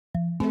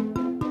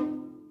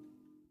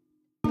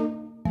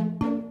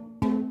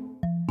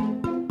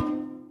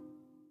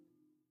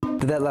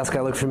Did that last guy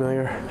look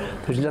familiar?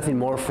 There's nothing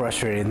more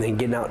frustrating than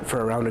getting out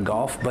for a round of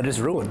golf, but it's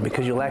ruined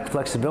because you lack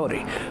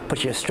flexibility.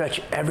 But you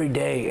stretch every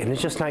day and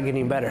it's just not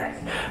getting better.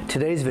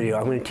 Today's video,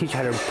 I'm going to teach you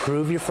how to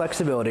improve your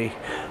flexibility,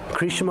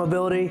 increase your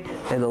mobility,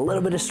 and a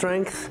little bit of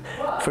strength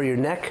for your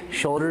neck,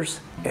 shoulders,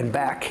 and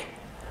back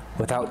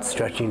without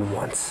stretching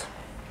once.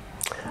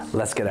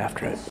 Let's get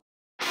after it.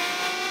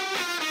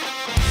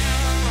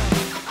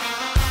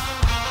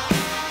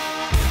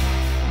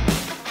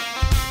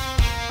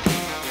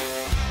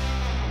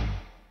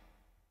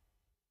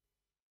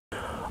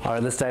 All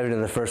right, let's dive into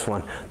the first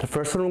one. The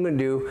first one we're going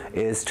to do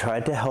is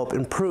try to help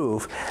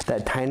improve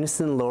that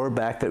tightness in the lower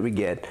back that we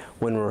get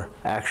when we're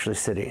actually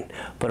sitting.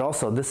 But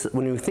also, this,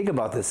 when you think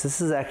about this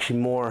is actually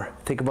more,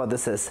 think about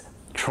this as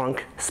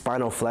trunk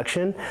spinal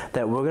flexion,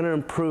 that we're going to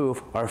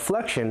improve our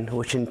flexion,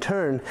 which in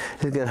turn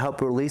is going to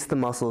help release the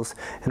muscles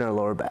in our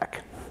lower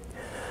back.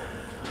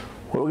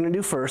 What we're going to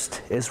do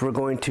first is we're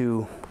going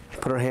to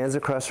put our hands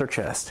across our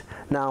chest.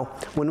 Now,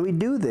 when we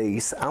do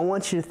these, I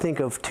want you to think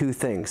of two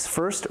things.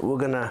 First, we're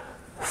going to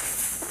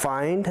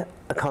find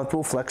a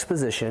comfortable flex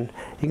position.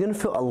 You're going to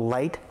feel a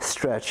light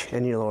stretch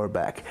in your lower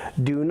back.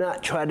 Do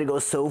not try to go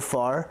so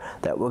far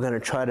that we're going to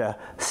try to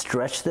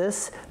stretch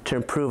this to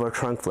improve our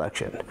trunk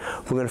flexion.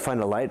 We're going to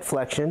find a light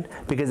flexion,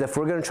 because if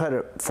we're going to try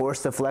to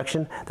force the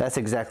flexion, that's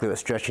exactly what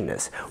stretching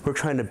is. We're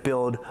trying to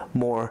build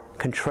more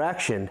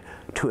contraction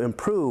to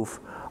improve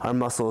our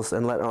muscles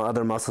and let our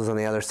other muscles on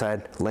the other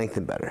side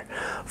lengthen better.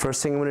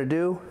 First thing I'm going to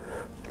do,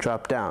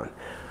 drop down.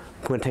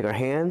 We're going to take our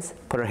hands,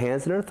 put our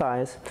hands in our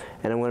thighs,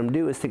 and what I'm going to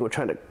do is think we're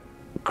trying to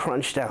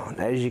crunch down.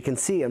 As you can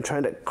see, I'm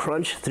trying to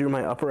crunch through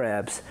my upper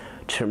abs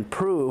to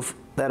improve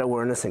that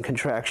awareness and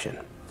contraction.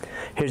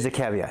 Here's the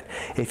caveat.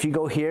 If you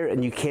go here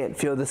and you can't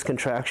feel this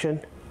contraction,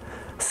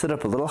 sit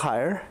up a little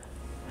higher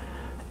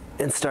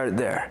and start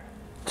there.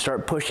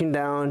 Start pushing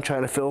down,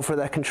 trying to feel for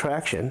that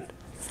contraction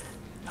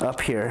up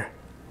here.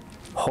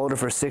 Hold it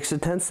for 6 to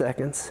 10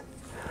 seconds.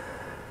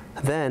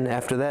 Then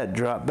after that,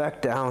 drop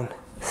back down.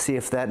 See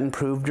if that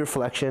improved your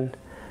flexion.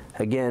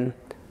 Again,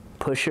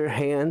 push your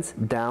hands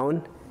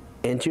down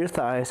into your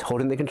thighs,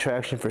 holding the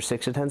contraction for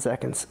 6 to 10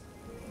 seconds,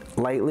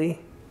 lightly,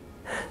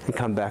 and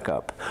come back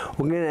up.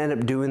 We're going to end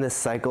up doing this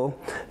cycle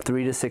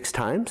 3 to 6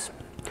 times,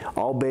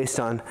 all based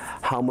on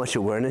how much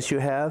awareness you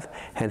have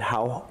and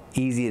how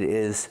easy it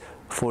is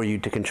for you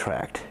to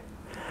contract.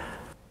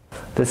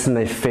 This is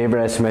my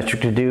favorite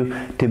isometric to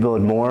do to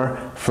build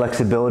more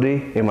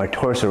flexibility in my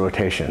torso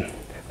rotation.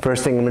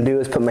 First thing I'm going to do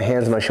is put my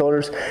hands on my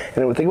shoulders, and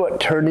I'm going to think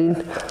about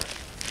turning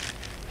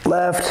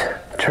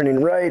left, turning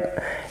right,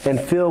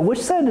 and feel which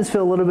side does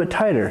feel a little bit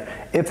tighter.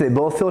 If they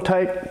both feel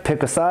tight,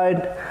 pick a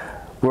side,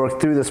 work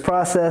through this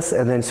process,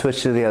 and then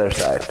switch to the other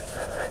side.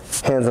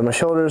 Hands on my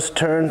shoulders,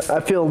 turn. I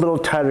feel a little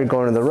tighter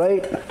going to the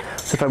right.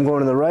 So if I'm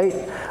going to the right,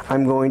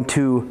 I'm going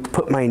to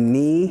put my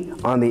knee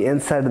on the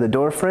inside of the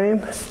door frame,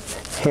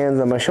 hands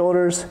on my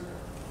shoulders,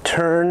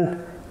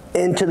 turn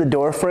into the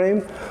door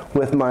frame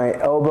with my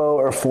elbow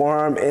or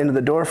forearm into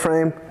the door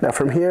frame. Now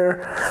from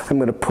here, I'm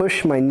going to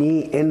push my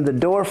knee into the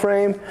door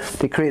frame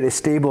to create a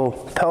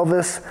stable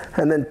pelvis,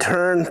 and then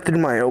turn through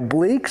my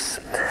obliques,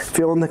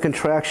 feeling the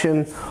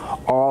contraction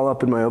all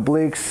up in my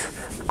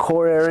obliques,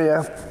 core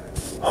area.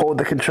 Hold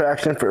the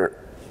contraction for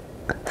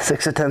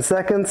 6 to 10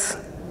 seconds.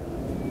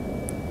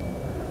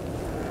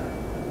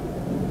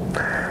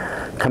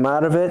 Come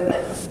out of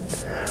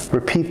it.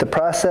 Repeat the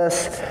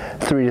process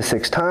 3 to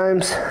 6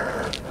 times.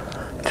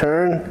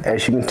 Turn.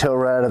 As you can tell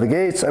right out of the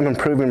gates, I'm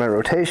improving my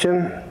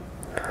rotation.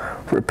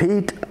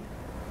 Repeat.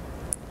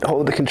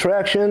 Hold the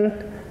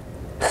contraction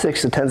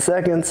 6 to 10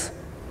 seconds.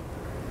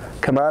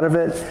 Come out of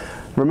it.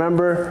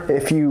 Remember,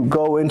 if you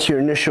go into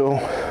your initial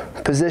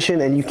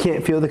position and you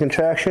can't feel the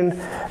contraction,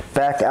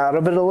 back out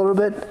of it a little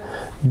bit.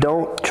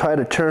 Don't try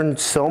to turn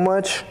so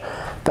much.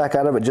 Back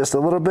out of it just a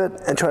little bit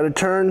and try to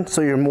turn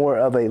so you're more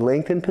of a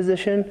lengthened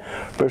position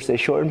versus a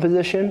shortened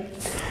position.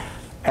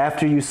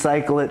 After you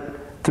cycle it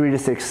 3 to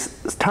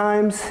 6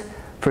 times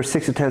for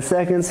 6 to 10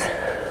 seconds,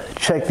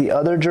 check the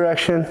other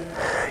direction.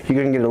 You're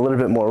going to get a little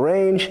bit more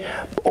range,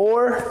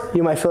 or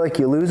you might feel like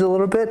you lose a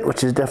little bit,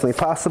 which is definitely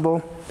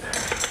possible.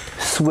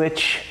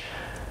 Switch,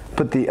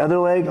 put the other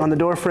leg on the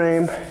door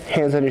frame,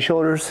 hands on your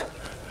shoulders,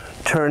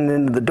 turn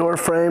into the door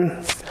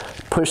frame,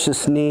 push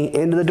this knee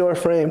into the door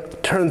frame,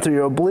 turn through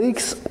your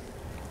obliques,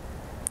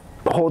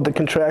 hold the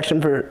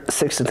contraction for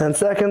 6 to 10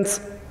 seconds,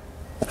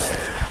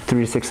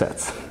 3 to 6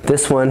 sets.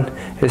 This one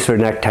is for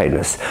neck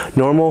tightness.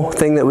 Normal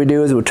thing that we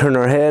do is we'll turn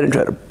our head and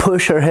try to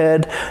push our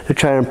head to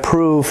try to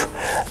improve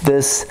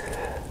this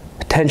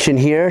tension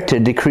here to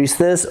decrease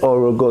this,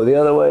 or we'll go the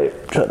other way,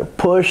 try to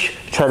push,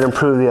 try to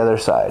improve the other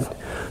side.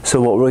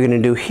 So what we're going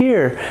to do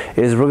here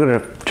is we're going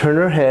to turn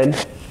our head,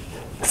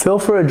 feel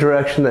for a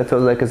direction that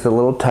feels like it's a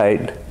little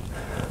tight.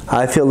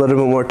 I feel a little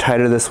bit more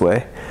tighter this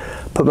way.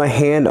 Put my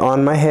hand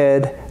on my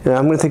head, and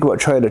I'm going to think about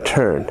trying to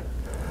turn.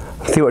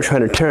 Think about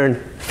trying to turn,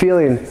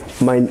 feeling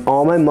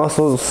all my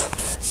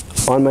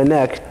muscles on my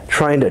neck,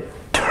 trying to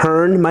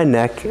turn my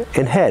neck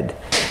and head.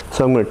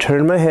 So I'm going to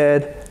turn my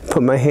head,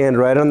 put my hand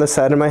right on the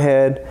side of my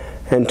head,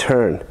 and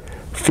turn.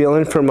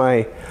 feeling for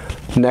my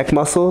neck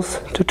muscles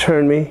to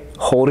turn me,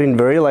 holding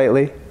very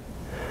lightly.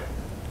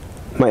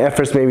 My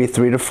efforts may be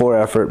 3 to 4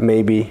 effort,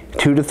 maybe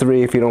 2 to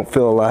 3 if you don't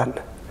feel a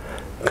lot.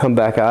 Come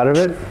back out of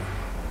it.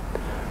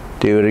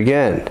 Do it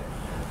again.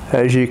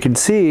 As you can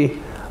see,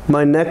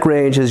 my neck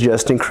range has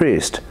just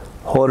increased.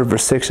 Hold it for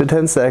 6 to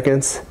 10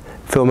 seconds.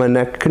 Feel my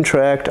neck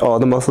contract, all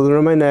the muscles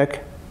around my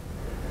neck,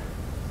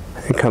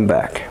 and come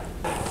back.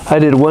 I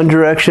did one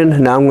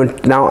direction, now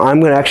I'm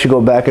going to actually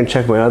go back and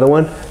check my other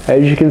one.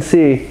 As you can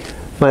see,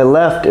 my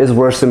left is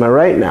worse than my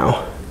right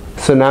now.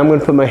 So now I'm going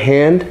to put my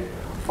hand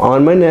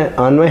on my neck,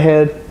 on my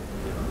head,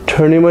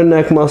 turning my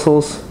neck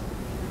muscles,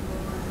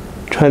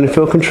 trying to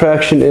feel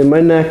contraction in my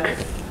neck.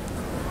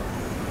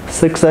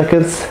 6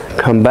 seconds,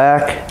 come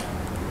back,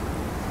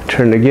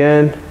 turn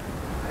again.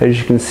 As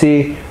you can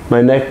see,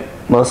 my neck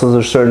muscles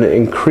are starting to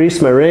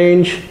increase my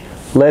range,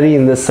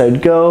 letting this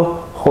side go,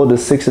 hold it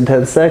 6 to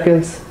 10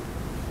 seconds,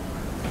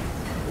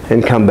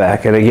 and come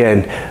back. And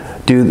again,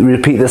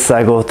 repeat this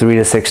cycle 3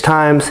 to 6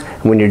 times,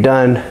 and when you're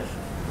done,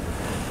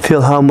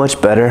 feel how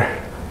much better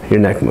your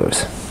neck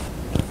moves.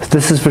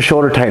 This is for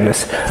shoulder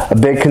tightness. A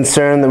big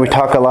concern that we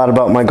talk a lot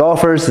about my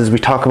golfers is we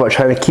talk about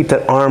trying to keep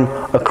that arm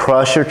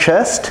across your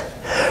chest.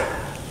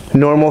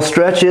 Normal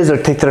stretches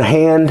are take their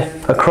hand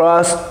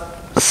across,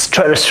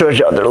 try to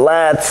stretch out their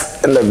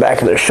lats and the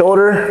back of their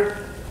shoulder.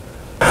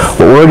 What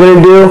we're going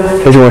to do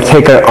is we're going to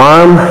take our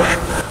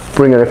arm,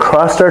 bring it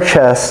across our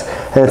chest,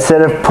 and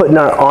instead of putting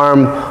our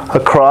arm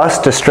across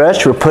to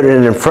stretch, we're putting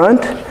it in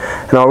front.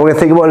 And all we're going to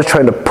think about is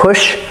trying to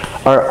push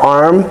our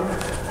arm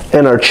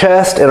and our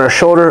chest and our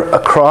shoulder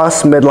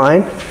across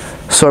midline.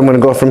 So I'm going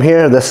to go from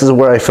here. This is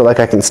where I feel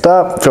like I can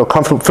stop. Feel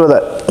comfortable, feel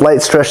that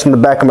light stretch in the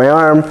back of my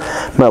arm,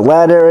 my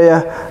lat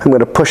area. I'm going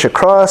to push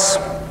across.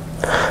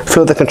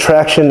 Feel the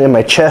contraction in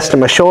my chest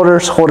and my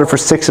shoulders. Hold it for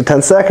 6 to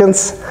 10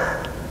 seconds.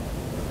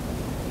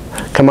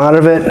 Come out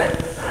of it.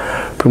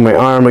 Bring my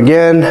arm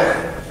again.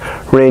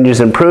 Range is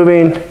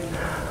improving.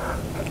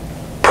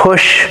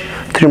 Push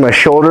through my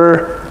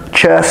shoulder,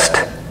 chest,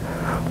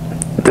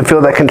 to feel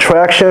that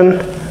contraction,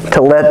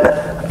 to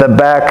let the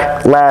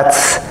back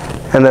lats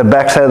and the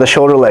back side of the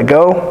shoulder let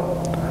go.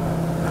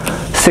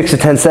 6 to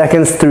 10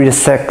 seconds, 3 to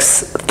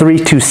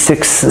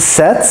 6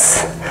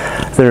 sets.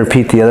 Then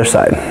repeat the other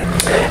side.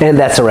 And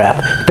that's a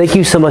wrap. Thank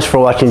you so much for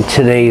watching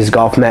today's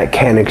Golf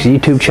MATchanics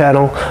YouTube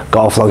channel,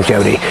 Golf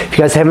Longevity. If you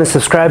guys haven't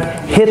subscribed,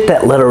 hit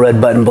that little red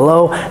button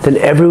below. Then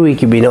every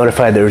week you'll be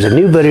notified there's a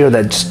new video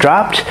that's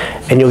dropped,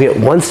 and you'll get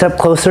one step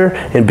closer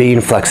in being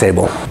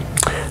flexible.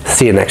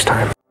 See you next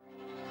time.